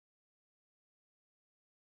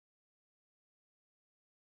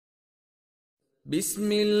بسم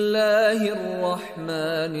الله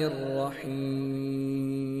الرحمن الرحيم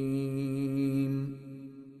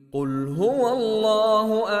قل هو الله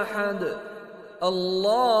أحد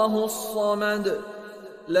الله الصمد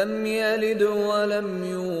لم يلد ولم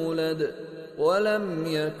يولد ولم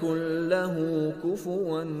يكن له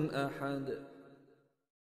كفوا أحد.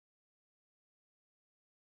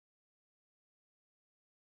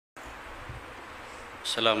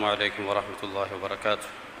 السلام عليكم ورحمة الله وبركاته.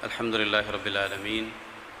 الحمد لله رب العالمين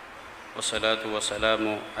والصلاة والسلام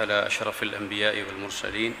على أشرف الأنبياء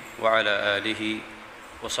والمرسلين وعلى آله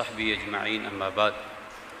وصحبه أجمعين أما بعد.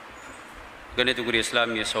 கணித்துக்குரிய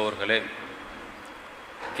இஸ்லாமிய சகோதரர்களே,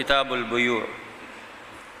 கிதாபுல் புயூ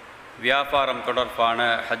வியாபாரம் தொடர்பான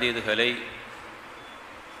ஹதீதுகளை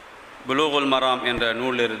புலூகுல் மராம் என்ற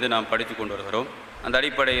நூலிலிருந்து நாம் படித்து கொண்டு வருகிறோம். அந்த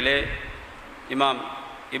அடிப்படையிலே இமாம்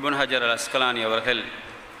இப்னு ஹஜர் அல் அஸ்கலானி அவர்கள்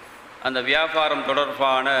அந்த வியாபாரம்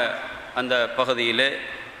தொடர்பான அந்த பகுதியிலே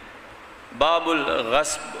பாபுல்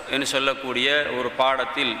கஸ்ப் என்று சொல்லக்கூடிய ஒரு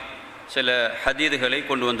பாடத்தில் சில ஹதீதுகளை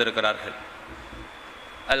கொண்டு வந்திருக்கிறார்கள்.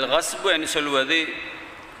 அல் கஸ்பு என்று சொல்வது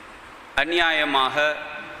அநியாயமாக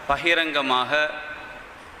பகிரங்கமாக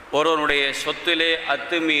ஒருவனுடைய சொத்திலே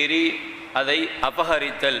அத்துமீறி அதை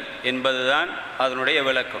அபகரித்தல் என்பதுதான் அதனுடைய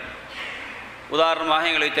விளக்கம். உதாரணமாக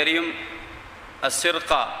எங்களுக்கு தெரியும்,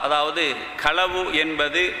 அஸ்ஸிர்கா அதாவது களவு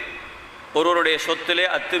என்பது ஒருவருடைய சொத்திலே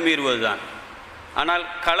அத்துமீறுவது தான். ஆனால்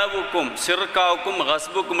களவுக்கும் சிர்காவுக்கும்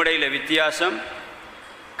கஸ்புக்கும் இடையில் வித்தியாசம்.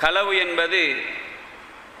 களவு என்பது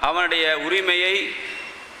அவனுடைய உரிமையை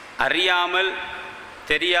அறியாமல்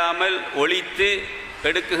தெரியாமல் ஒழித்து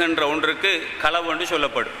எடுக்குகின்ற ஒன்றுக்கு களவு என்று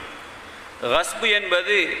சொல்லப்படும். கஸ்பு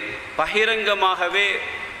என்பது பகிரங்கமாகவே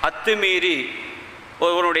அத்துமீறி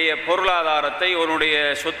ஒருவனுடைய பொருளாதாரத்தை ஒருவனுடைய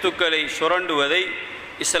சொத்துக்களை சுரண்டுவதை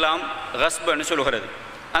இஸ்லாம் கஸ்ப் என்று சொல்கிறது.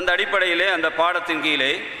 அந்த அடிப்படையிலே அந்த பாடத்தின்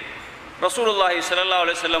கீழே ரசூலுல்லாஹி ஸல்லல்லாஹு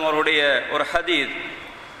அலைஹி வஸல்லம் அவருடைய ஒரு ஹதீஸ்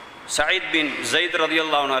சயீத் பின் ஸைத்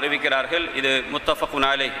ரலியல்லாஹு அன்ஹு அறிவிக்கிறார்கள். இது முத்தஃபகுன்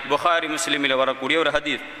அலைஹ், புகாரி முஸ்லிமில் வரக்கூடிய ஒரு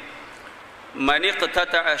ஹதீஸ். மன்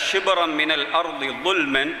இக்ததஅ ஷிப்ரன் மினல் அர்தி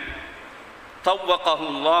ظுல்மன் தவ்வகஹு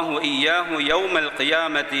அல்லாஹு இய்யாஹு யௌமல்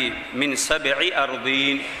கியாமத்தி மின் சப்இ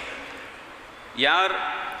அர்தீன். யார்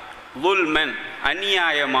ظுல்மன்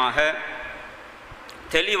அநியாயமாக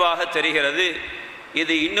தெளிவாக தெரிகிறது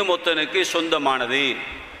இது இன்னும் ஒருத்தனுக்கு சொந்தமானது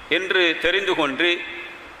என்று தெரிந்து கொண்டு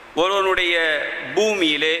ஒருவனுடைய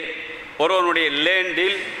பூமியிலே ஒருவனுடைய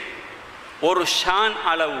லேண்டில் ஒரு ஷான்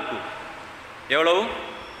அளவுக்கு, எவ்வளவு,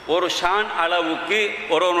 ஒரு ஷான் அளவுக்கு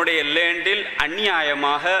ஒருவனுடைய லேண்டில்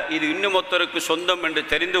அநியாயமாக இது இன்னும் ஒருத்தருக்கு சொந்தம் என்று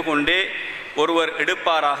தெரிந்து கொண்டே ஒருவர்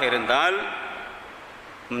எடுப்பாராக இருந்தால்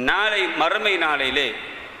நாளை மறுமை நாளையிலே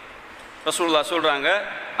ரசூலுல்லாஹ் சொல்கிறாங்க,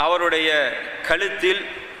 அவருடைய கழுத்தில்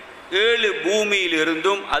 7 பூமியில்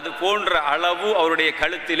இருந்தும் அது போன்ற அளவு அவருடைய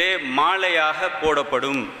கழுத்திலே மாலையாக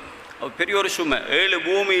போடப்படும். பெரிய ஒரு சுமை. 7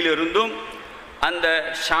 பூமியில் இருந்தும் அந்த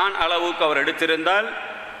ஷான் அளவுக்கு அவர் எடுத்திருந்தால்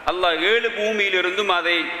அல்லாஹ் 7 பூமியிலிருந்தும்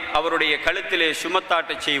அதை அவருடைய கழுத்திலே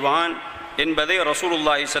சுமத்தாட்ட செய்வான் என்பதை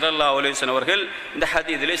ரசூலுல்லாஹி ஸல்லல்லாஹு அலைஹி வஸல்லம் அவர்கள் இந்த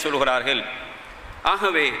ஹதீஸிலே சொல்கிறார்கள்.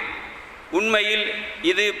 ஆகவே உண்மையில்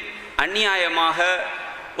இது அநியாயமாக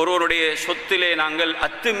ஒருவருடைய சொத்திலே நாங்கள்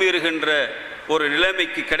அத்துமீறுகின்ற ஒரு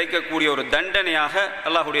நிலைமைக்கு கிடைக்கக்கூடிய ஒரு தண்டனையாக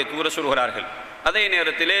அல்லாஹ்வுடைய தூதர் சொல்கிறார்கள். அதே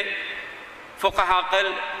நேரத்திலே ஃபுகஹாக்கள்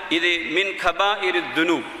இது மின் கபாயிரு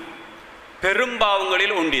துனூப்,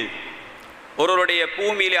 பெரும்பாவங்களில் ஒன்று. ஒருவருடைய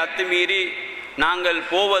பூமியிலே அத்துமீறி நாங்கள்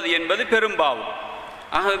போவது என்பது பெரும்பாவம்.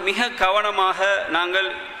 ஆக மிக கவனமாக நாங்கள்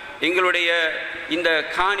எங்களுடைய இந்த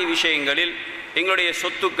காணி விஷயங்களில் எங்களுடைய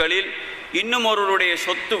சொத்துக்களில் இன்னும் ஒருவருடைய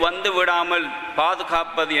சொத்து வந்து விடாமல்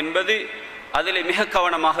பாதுகாப்பது என்பது அதில் மிக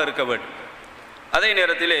கவனமாக இருக்க வேண்டும். அதே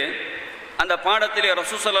நேரத்திலே அந்த பாடத்திலே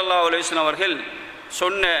ரசூல் ஸல்லல்லாஹு அலைஹி வஸல்லம் அவர்கள்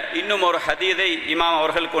சொன்ன இன்னும் ஒரு ஹதீஸை இமாம்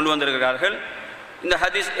அவர்கள் கொண்டு வந்திருக்கிறார்கள். இந்த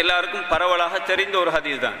ஹதீஸ் எல்லாருக்கும் பரவலாக தெரிந்த ஒரு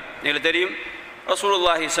ஹதீஸ் தான். எங்களுக்கு தெரியும்,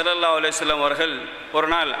 ரசூலுல்லாஹி ஸல்லல்லாஹு அலைஹி வஸல்லம் அவர்கள் ஒரு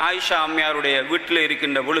நாள் ஆயிஷா அம்மையாருடைய வீட்டில்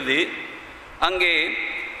இருக்கின்ற பொழுது அங்கே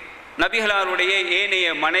நபிகளாருடைய ஏனைய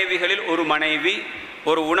மனைவிகளில் ஒரு மனைவி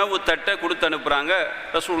ஒரு உணவு தட்டை கொடுத்து அனுப்புகிறாங்க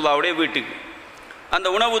ரசூலுல்லாஹ்வுடைய வீட்டுக்கு. அந்த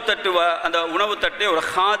உணவு தட்டை ஒரு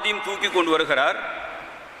ஹாதிம் தூக்கி கொண்டு வருகிறார்.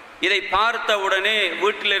 இதை பார்த்த உடனே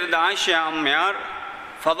வீட்டில் இருந்த ஆயிஷா அம்மையார்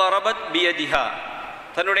ஃபதரபத் பியதிஹா,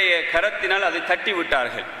 தன்னுடைய கரத்தினால் அதை தட்டி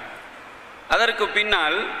விட்டார்கள். அதற்கு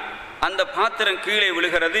பின்னால் அந்த பாத்திரம் கீழே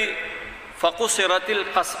விழுகிறது. ஃபகுசிரத்தில்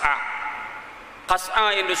கஸ்ஆ, கஸ்ஆ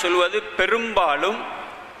என்று சொல்வது பெரும்பாலும்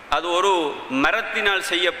அது ஒரு மரத்தினால்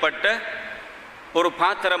செய்யப்பட்ட ஒரு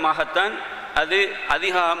பாத்திரமாகத்தான் அது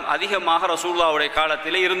அதிகமாக ரசூலுல்லாஹ்வுடைய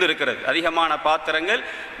காலத்தில் இருந்திருக்கிறது. அதிகமான பாத்திரங்கள்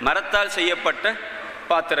மரத்தால் செய்யப்பட்ட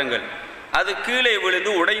பாத்திரங்கள். அது கீழே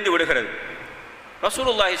விழுந்து உடைந்து விடுகிறது.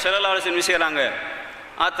 ரசூலுல்லாஹி ஸல்லல்லாஹு அலைஹி வஸல்லம் செய்கிறாங்க,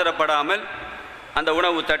 ஆத்திரப்படாமல் அந்த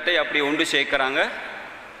உணவு தட்டை அப்படி ஒன்று சேர்க்குறாங்க.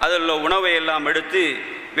 அதில் உள்ள உணவை எல்லாம் எடுத்து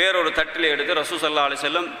வேறொரு தட்டில் எடுத்து ரசூல் ஸல்லல்லாஹு அலைஹி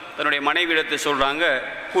வஸல்லம் தன்னுடைய மனைவியிடத்தை சொல்கிறாங்க,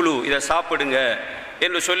 குழு இதை சாப்பிடுங்க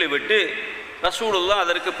என்று சொல்லிவிட்டு ரசூலுல்லாஹ்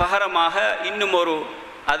அதற்கு பகரமாக இன்னும்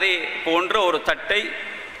அதே போன்ற ஒரு தட்டை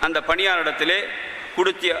அந்த பணியாளரிடத்திலே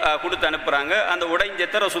கொடுத்து அனுப்புகிறாங்க. அந்த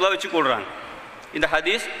உடைஞ்சத்தை ரசூலுல்லாஹ் வச்சு கொள்கிறாங்க. இந்த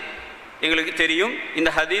ஹதீஸ் எங்களுக்கு தெரியும். இந்த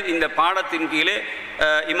ஹதீஸ் இந்த பாடத்தின் கீழே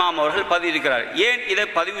இமாம் அவர்கள் பதிவிருக்கிறார். ஏன் இதை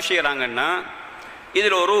பதிவு செய்கிறாங்கன்னா,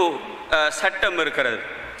 இதில் ஒரு சட்டம் இருக்கிறது.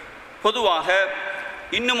 பொதுவாக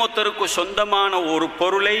இன்னுமொத்தருக்கு சொந்தமான ஒரு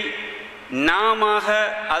பொருளை நாம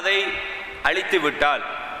அதை அழித்து விட்டால்,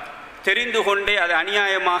 தெரிந்து கொண்டே அதை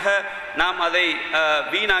அநியாயமாக நாம் அதை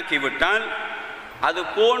வீணாக்கிவிட்டால், அது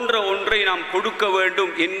போன்ற ஒன்றை நாம் கொடுக்க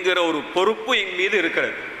வேண்டும் என்கிற ஒரு பொறுப்பு என் மீது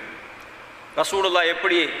இருக்கிறது. ரசூலுல்லாஹ்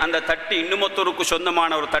எப்படி அந்த தட்டு இன்னுமொத்தருக்கு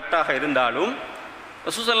சொந்தமான ஒரு தட்டாக இருந்தாலும்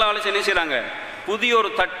ரசூல் ஸல்லல்லாஹு அலைஹி வஸல்லம் என்ன செய்கிறாங்க, புதிய ஒரு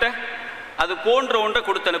தட்டை அது போன்ற ஒன்றை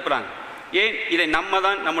கொடுத்து அனுப்புகிறாங்க. ஏன், இதை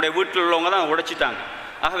நம்முடைய வீட்டில் உள்ளவங்க தான் உடைச்சிட்டாங்க.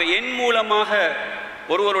 ஆகவே என் மூலமாக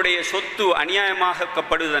ஒருவருடைய சொத்து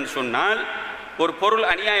அநியாயமாக்கப்படுதுன்னு சொன்னால், ஒரு பொருள்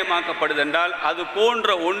அநியாயமாக்கப்படுதென்றால் அது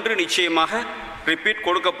போன்ற ஒன்று நிச்சயமாக ரிப்பீட்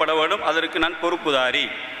கொடுக்கப்பட வேண்டும். அதற்கு நான் பொறுப்புதாரி.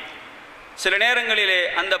 சில நேரங்களிலே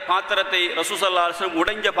அந்த பாத்திரத்தை ரசூல் ஸல்லல்லாஹு அலைஹி வஸல்லம்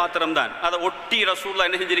உடைஞ்ச பாத்திரம் தான், அதை ஒட்டி ரசூலுல்லாஹ்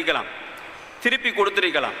என்ன செஞ்சிருக்கலாம், திருப்பி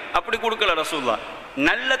கொடுத்திருக்கலாம். அப்படி கொடுக்கல ரசூலுல்லாஹ்,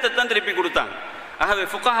 நல்லத்தை தான் திருப்பி கொடுத்தாங்க. ஆகவே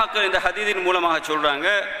ஃபுகஹாக்கள் இந்த ஹதீஸின் மூலமாக சொல்கிறாங்க,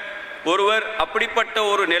 ஒருவர் அப்படிப்பட்ட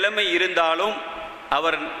ஒரு நிலைமை இருந்தாலும்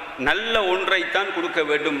அவர் நல்ல ஒன்றைத்தான் கொடுக்க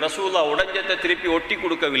வேண்டும். ரசூலுல்லாஹ் உடைஞ்சத்தை திருப்பி ஒட்டி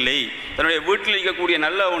கொடுக்கவில்லை, தன்னுடைய வீட்டில் இருக்கக்கூடிய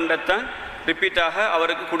நல்ல ஒன்றைத்தான் ரிப்பீட்டாக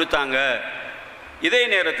அவருக்கு கொடுத்தாங்க. இதே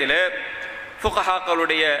நேரத்தில்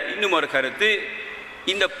ஃபுகஹாக்களுடைய இன்னும் ஒரு கருத்து,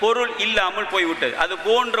 இந்த பொருள் இல்லாமல் போய்விட்டது, அது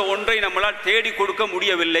போன்ற ஒன்றை நம்மளால் தேடி கொடுக்க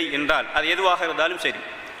முடியவில்லை என்றால், அது எதுவாக இருந்தாலும் சரி,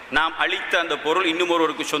 நாம் அளித்த அந்த பொருள் இன்னும்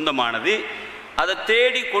ஒருவருக்கு சொந்தமானது, அதை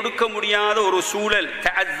தேடி கொடுக்க முடியாத ஒரு சூழல்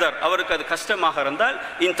தஅzzர், அவருக்கு அது கஷ்டமாக இருந்தால்,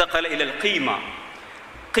 இன்தகல இலல் கீமா,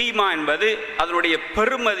 கீமா என்பது அதனுடைய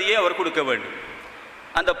பெறுமதியை அவர் கொடுக்க வேண்டும்.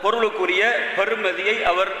 அந்த பொருளுக்குரிய பெறுமதியை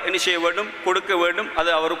அவர் என்ன செய்ய வேண்டும், கொடுக்க வேண்டும். அது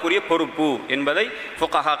அவருக்குரிய பொறுப்பு என்பதை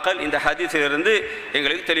ஃபுகஹாக்கள் இந்த ஹதீஸிலிருந்து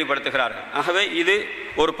எங்களுக்கு தெளிவுபடுத்துகிறார்கள். ஆகவே இது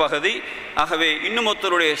ஒரு பகுதி. ஆகவே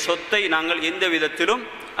இன்னுமொத்தருடைய சொத்தை நாங்கள் எந்த விதத்திலும்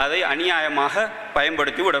அதை அநியாயமாக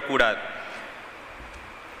பயன்படுத்தி விடக்கூடாது.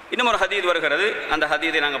 இன்னும் ஒரு ஹதீஸ் வருகிறது, அந்த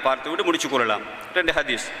ஹதீஸை நாங்கள் பார்த்துவிட்டு முடிச்சு கொள்ளலாம். 2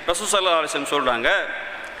 ஹதீஸ். ரசூல் ஸல்லல்லாஹு அலைஹி வஸல்லம் சொல்கிறாங்க,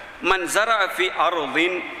 மன் ஸரஅ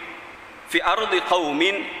ஃபி அர்தி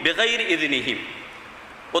கௌமின் பிகைரி இத்னிஹிம்.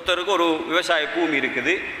 ஒருத்தருக்கு ஒரு விவசாய பூமி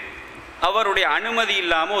இருக்குது, அவருடைய அனுமதி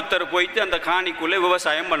இல்லாமல் ஒருத்தர் போய்த்து அந்த காணிக்குள்ளே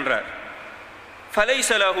விவசாயம் பண்ணுறார். ஃபலைஸ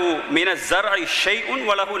லஹு மின ஸர்இ ஷைஉன்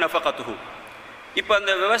வலஹு நஃபகத்துஹு. இப்போ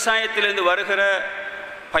அந்த விவசாயத்திலிருந்து வருகிற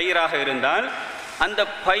பயிராக இருந்தால், அந்த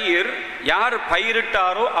பயிர் யார்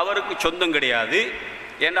பயிரிட்டாரோ அவருக்கு சொந்தம் கிடையாது.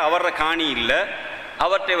 ஏன்னா அவரோட காணி இல்லை,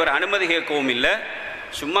 அவர்கிட்ட இவர் அனுமதி கேட்கவும் இல்லை.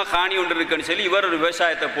 சும்மா காணி ஒன்று இருக்குன்னு சொல்லி இவர் ஒரு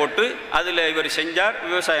விவசாயத்தை போட்டு அதில் இவர் செஞ்சார்,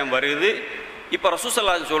 விவசாயம் வருது. இப்போ ரசூல்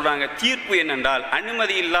ஸல்லல்லாஹு அலைஹி வஸல்லம் சொல்கிறாங்க, தீர்ப்பு என்னென்றால்,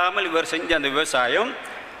 அனுமதி இல்லாமல் இவர் செஞ்ச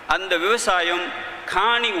அந்த விவசாயம்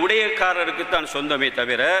காணி உடையக்காரருக்கு தான் சொந்தமே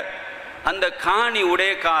தவிர, அந்த காணி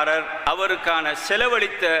உடையக்காரர் அவருக்கான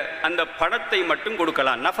செலவழித்த அந்த பணத்தை மட்டும்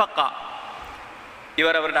கொடுக்கலாம். நஃபகா,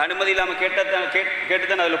 இவர் அவருடைய அனுமதி இல்லாமல்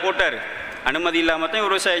கேட்டுத்தான் அதில் போட்டார். அனுமதி இல்லாமல் தான்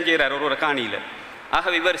விவசாயம் செய்கிறார் ஒரு காணியில்.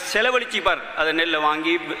 ஆகவே இவர் செலவழிச்சிப்பார். அதை நெல்லை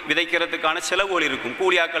வாங்கி விதைக்கிறதுக்கான செலவுகள் இருக்கும்,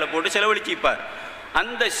 கூலியாக்களை போட்டு செலவழிச்சிப்பார்.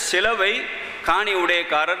 அந்த செலவை காணி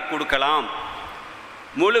உடையக்காரர் கொடுக்கலாம்.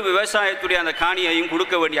 முழு விவசாயத்துடைய அந்த காணியையும்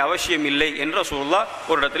கொடுக்க வேண்டிய அவசியம் இல்லை என்ற ரசூலுல்லாஹ்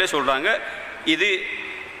ஒரு இடத்துல சொல்கிறாங்க. இது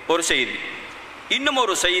ஒரு செய்தி. இன்னும்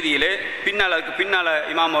ஒரு செய்தியிலே பின்னால்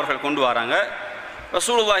இமாம் அவர்கள் கொண்டு வராங்க.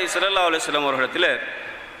 ரசூலுல்லாஹி ஸல்லல்லாஹு அலைஹி வஸல்லம் அவர்களிடத்தில்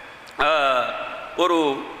ஒரு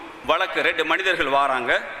வழக்கு, 2 மனிதர்கள்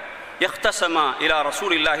வாராங்க. இஹ்தஸமா இலா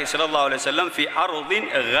ரசூலில்லாஹி ஸல்லல்லாஹு அலைஹி வஸல்லம் ஃபி அர்தின்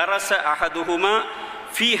கரஸ அஹதுஹுமா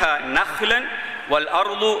ஃபீஹா நஹ்லன் வல்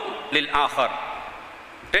அர்து லில் ஆஹர்.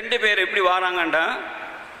 2 பேர் எப்படி வாராங்கண்டா,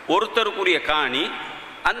 ஒருத்தருக்குரிய காணி,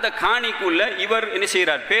 அந்த காணிக்குள்ள இவர் என்ன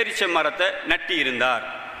செய்கிறார், பேரிச்ச மரத்தை நட்டி இருந்தார்.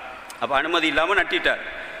 அப்போ அனுமதி இல்லாமல் நட்டிட்டார்.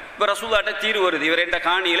 இப்போ ரசூலுல்லாஹ்ட்ட தீர்வு வருது, இவர் என்ற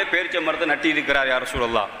காணியில் பேரிச்ச மரத்தை நட்டி இருக்கிறார் யார்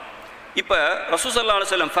ரசூலுல்லாஹ். இப்போ ரசூல் ஸல்லல்லாஹு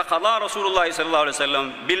அலைஹி வஸல்லம் ஃபகலா ரசூலுல்லாஹி ஸல்லல்லாஹு அலைஹி வஸல்லம்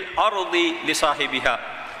பில் அர்தி லிசாஹிபிஹா.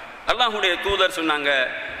 அல்லாஹ்வுடைய தூதர் சொன்னாங்க,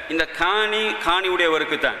 இந்த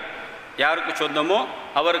காணியுடையவருக்கு தான், யாருக்கு சொந்தமோ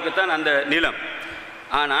அவருக்கு தான் அந்த நிலம்.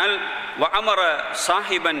 ஆனால் வஅமர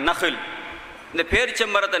சாஹிபன் நஹில், இந்த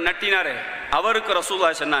பேரிச்சம்பரத்தை நட்டினாரே அவருக்கு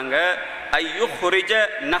ரசூலுல்லாஹ் சொன்னாங்க, ஐயுஹ்ரிஜ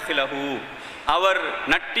நஹ்லஹு, அவர்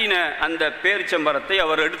நட்டின அந்த பேரிச்சம்பரத்தை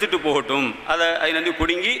அவர் எடுத்துட்டு போகட்டும், அதை அதிலிருந்து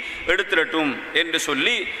பிடுங்கி எடுத்துடட்டும் என்று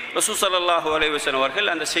சொல்லி ரசூல் ஸல்லல்லாஹு அலைஹி வஸல்லம்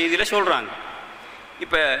அவர்கள் அந்த செய்தியில் சொல்கிறாங்க.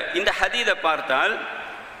 இப்போ இந்த ஹதீதை பார்த்தால்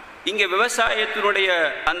இங்கே விவசாயத்தினுடைய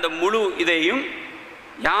அந்த முழு இதையும்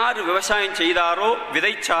யார் விவசாயம் செய்தாரோ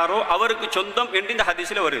விதைச்சாரோ அவருக்கு சொந்தம் என்று இந்த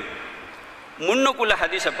ஹதீஸில் வருது. முன்னுக்குள்ள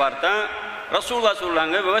ஹதீஸை பார்த்தா ரசூலுல்லாஹ்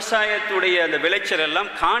சொல்றாங்க, விவசாயத்துடைய அந்த விளைச்சல் எல்லாம்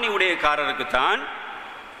காணி உடையக்காரருக்கு தான்,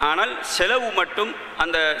 ஆனால் செலவு மட்டும்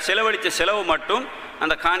அந்த செலவழித்த செலவு மட்டும்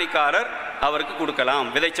அந்த காணிக்காரர் அவருக்கு கொடுக்கலாம்,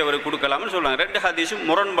 விதைச்சவருக்கு கொடுக்கலாம்னு சொல்கிறாங்க. ரெண்டு ஹதீஸும்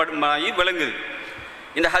முரண்பாடாகி விளங்குது.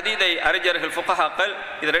 இந்த ஹதீதை அறிஞர்கள் ஃபுகஹாக்கள்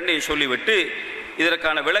இது ரெண்டையும் சொல்லிவிட்டு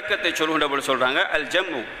இதற்கான விளக்கத்தை சொல்கின்றபோது சொல்கிறாங்க, அல்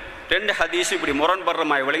ஜம்மு, ரெண்டு ஹதீஸும் இப்படி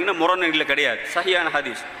முரண்படுறமாய் விளங்கினா முரண்நிலை கிடையாது, சஹியான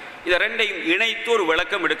ஹதீஸ். இதை ரெண்டையும் இணைத்து ஒரு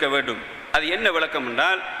விளக்கம் எடுக்க வேண்டும். அது என்ன விளக்கம்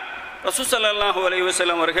என்றால், ரசூல் ஸல்லல்லாஹு அலைஹி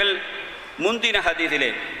வஸல்லம் அவர்கள் முந்தின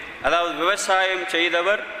ஹதீஸிலே, அதாவது விவசாயம்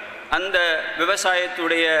செய்தவர் அந்த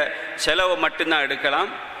விவசாயத்துடைய செலவை மட்டும்தான் எடுக்கலாம்,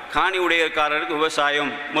 காணி உடையக்காரருக்கு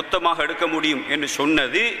விவசாயம் மொத்தமாக எடுக்க முடியும் என்று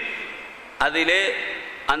சொன்னது, அதிலே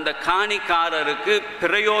அந்த காணிக்காரருக்கு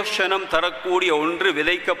பிரயோசனம் தரக்கூடிய ஒன்று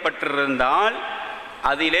விதைக்கப்பட்டிருந்தால்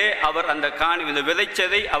அதிலே அவர் அந்த காணி இந்த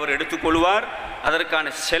விதைச்சதை அவர் எடுத்துக்கொள்வார்,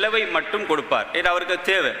 அதற்கான செலவை மட்டும் கொடுப்பார். ஏன்னா அவருக்கு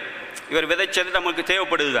தேவை, இவர் விதைச்சது நமக்கு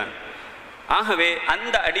தேவைப்படுது தான். ஆகவே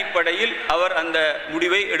அந்த அடிப்படையில் அவர் அந்த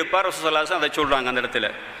முடிவை எடுப்பார். ரசூலுல்லாஹி ஸல்லல்லாஹு அலைஹி வஸல்லம் அதை சொல்கிறாங்க அந்த இடத்துல.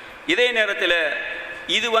 இதே நேரத்தில்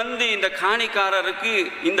இது இந்த காணிக்காரருக்கு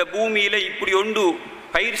இந்த பூமியில் இப்படி ஒன்று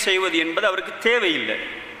பயிர் செய்வது என்பது அவருக்கு தேவையில்லை,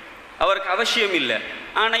 அவருக்கு அவசியம் இல்லை.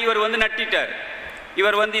 ஆனால் இவர் நட்டிட்டார்,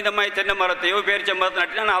 இவர் இந்த மாதிரி தென்னை மரத்தையோ பேரிச்ச மரத்தை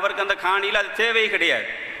நட்டினா, ஆனால் அவருக்கு அந்த காணியில் அது தேவை கிடையாது.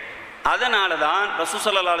 அதனால தான் ரசூலுல்லாஹி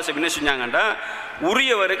ஸல்லல்லாஹு அலைஹி வஸல்லம் என்ன செஞ்சாங்கன்றா,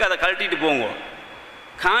 உரியவருக்கு அதை கழட்டிட்டு போங்க,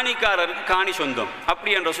 காணிக்காரருக்கு காணி சொந்தம்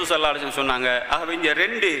அப்படி என்ற ரசூலுல்லாஹி ஸல்லல்லாஹு அலைஹி வஸல்லம் சொன்னாங்க. ஆகவே இந்த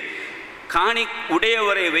ரெண்டு காணி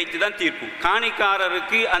உடையவரை வைத்து தான் தீர்ப்பு.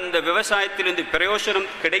 காணிக்காரருக்கு அந்த விவசாயத்திலிருந்து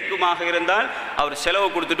பிரயோசனம் கிடைக்குமாக இருந்தால் அவர் செலவு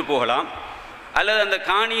கொடுத்துட்டு போகலாம், அல்லது அந்த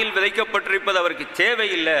காணியில் விதைக்கப்பட்டிருப்பது அவருக்கு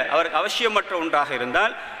தேவையில்லை, அவருக்கு அவசியமற்ற ஒன்றாக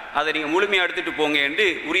இருந்தால் அதை நீங்கள் முழுமையாக எடுத்துகிட்டு போங்க என்று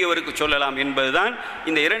உரியவருக்கு சொல்லலாம் என்பதுதான்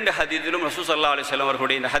இந்த இரண்டு ஹதீஸிலும் ரசூல் ஸல்லல்லாஹு அலைஹி வஸல்லம்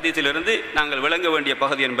அவர்களுடைய இந்த ஹதீஸிலிருந்து நாங்கள் விளங்க வேண்டிய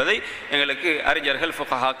பகுதி என்பதை எங்களுக்கு அறிஞர்கள்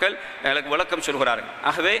ஃபுகஹாக்கள் எங்களுக்கு விளக்கம் சொல்கிறார்கள்.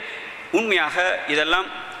 ஆகவே உண்மையாக இதெல்லாம்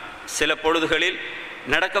சில பொழுதுகளில்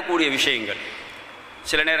நடக்கக்கூடிய விஷயங்கள்.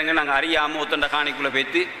 சில நேரங்கள் நாங்கள் அறியாமல் ஒத்தண்ட காணிக்குள்ளே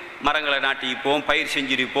போய்த்து மரங்களை நாட்டிப்போம், பயிர்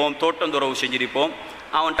செஞ்சிருப்போம், தோட்டந்துறவு செஞ்சிருப்போம்,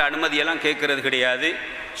 அவன்கிட்ட அனுமதியெல்லாம் கேட்கறது கிடையாது,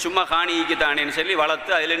 சும்மா காணிக்கு தானேன்னு சொல்லி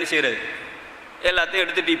வளர்த்து அதில் என்ன செய்கிறது எல்லாத்தையும்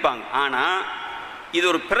எடுத்துகிட்டு இருப்பாங்க. ஆனால் இது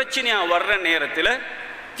ஒரு பிரச்சனையாக வர்ற நேரத்தில்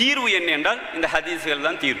தீர்வு என்ன என்றால் இந்த ஹதீஸ்கள்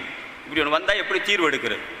தான் தீர்வு. இப்படி ஒன்று வந்தால் எப்படி தீர்வு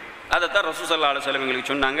எடுக்கிறது அதைத்தான் ரசூல் ஸல்லல்லாஹு அலைஹி வஸல்லம்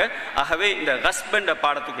எங்களுக்கு சொன்னாங்க. ஆகவே இந்த ஹஸ்பண்ட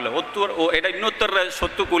பாடத்துக்குள்ளே இன்னொருத்தர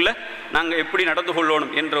சொத்துக்குள்ளே நாங்கள் எப்படி நடந்து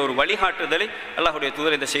கொள்ளணும் என்ற ஒரு வழிகாட்டுதலை அல்லாஹ்வுடைய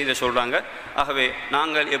தூதர் இந்த செய்தியை சொல்கிறாங்க. ஆகவே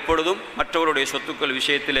நாங்கள் எப்பொழுதும் மற்றவருடைய சொத்துக்கள்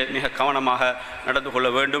விஷயத்தில் மிக கவனமாக நடந்து கொள்ள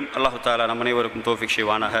வேண்டும். அல்லாஹு தஆலா நம் அனைவருக்கும் தௌஃபீக்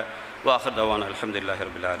செய்வானாக. வாஹிர் தவானா அல்ஹம்துலில்லாஹி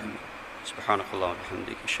ரப்பில் ஆலமீன். சுப்ஹானக்கல்லாஹு வ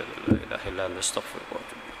பிஹம்திஹி அஷ்ஹது அல்லா இலாஹா இல்லா அன்த அஸ்தக்ஃபிருக வ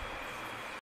அத்தூபு இலைக்.